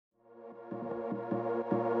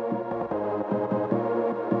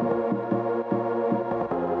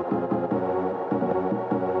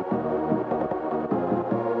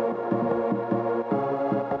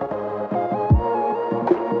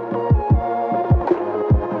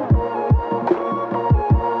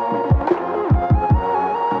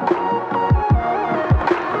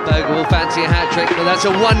fancy a hat-trick, but that's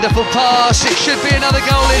a wonderful pass. It should be another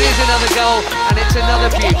goal. It is another goal, and it's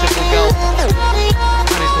another beautiful goal.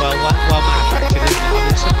 And it's well manufactured, isn't it?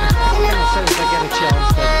 I mean, as soon as they get a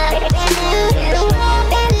chance,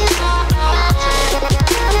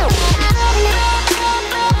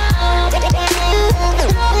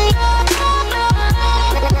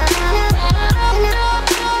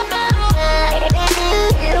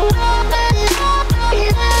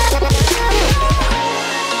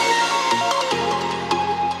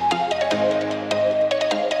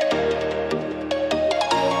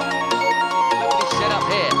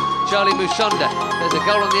 Charlie Musonda, there's a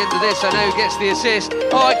goal on the end of this. I know who gets the assist.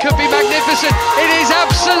 Oh, it could be magnificent. It is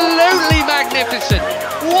absolutely magnificent.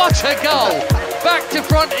 What a goal. Back to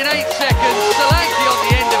front in 8 seconds. Solanke on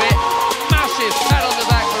the end of it. Massive pat on the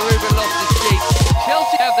back for Ruben Loftus-Cheek.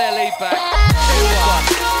 Chelsea have their lead back. 2-1.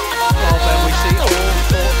 well, then we see all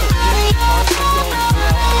sorts of different types of goals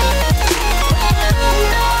throughout.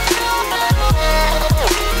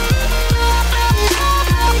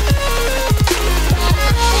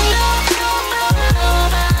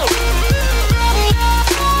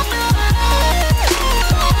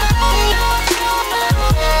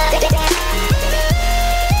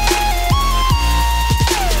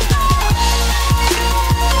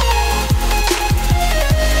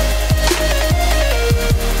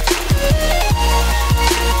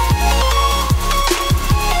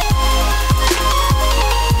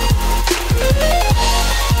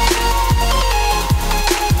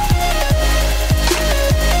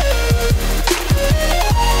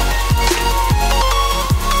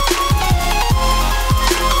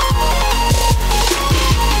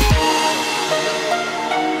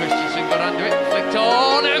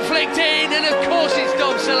 And of course it's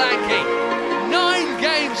Dom Solanke. 9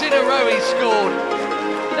 games in a row he's scored.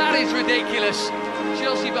 That is ridiculous.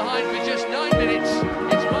 Chelsea behind for just 9 minutes.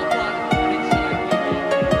 It's 1-1.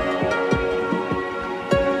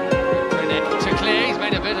 To clear, he's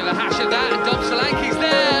made a bit of a hash of that, and Dom Solanke's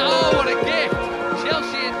there. Oh, what a gift.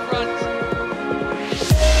 Chelsea in front.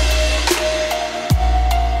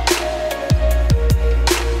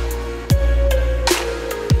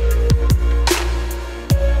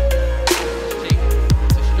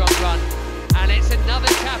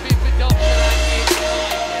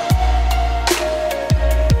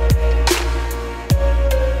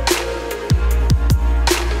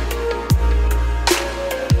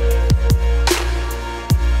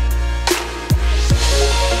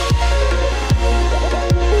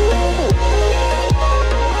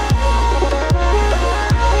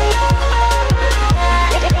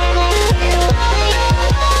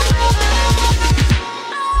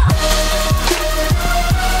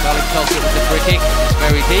 It's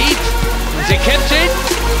very deep. Was it kept in?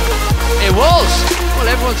 It was. Well,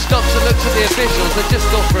 everyone stops and looks at the officials. I just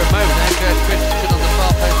thought for a moment Andreas Christensen on the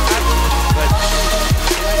far post had, but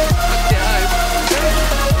knocked it home.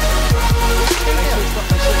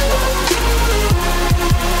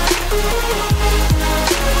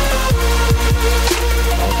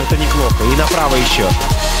 Вот это неплохо. И направо еще.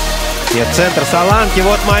 Нет, центр Соланке.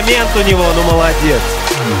 Вот момент у него. Ну, молодец.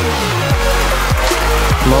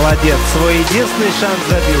 Молодец, свой единственный шанс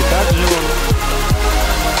забил. Как же он...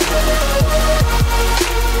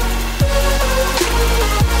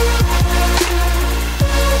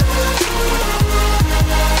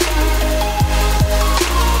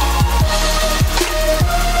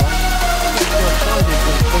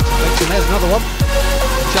 There's another one.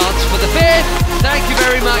 Chance for the 5th. Thank you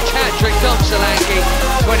very much. Hat-trick Dom Solanke.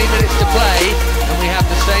 20 minutes to play, and we have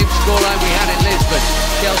the same scoreline we had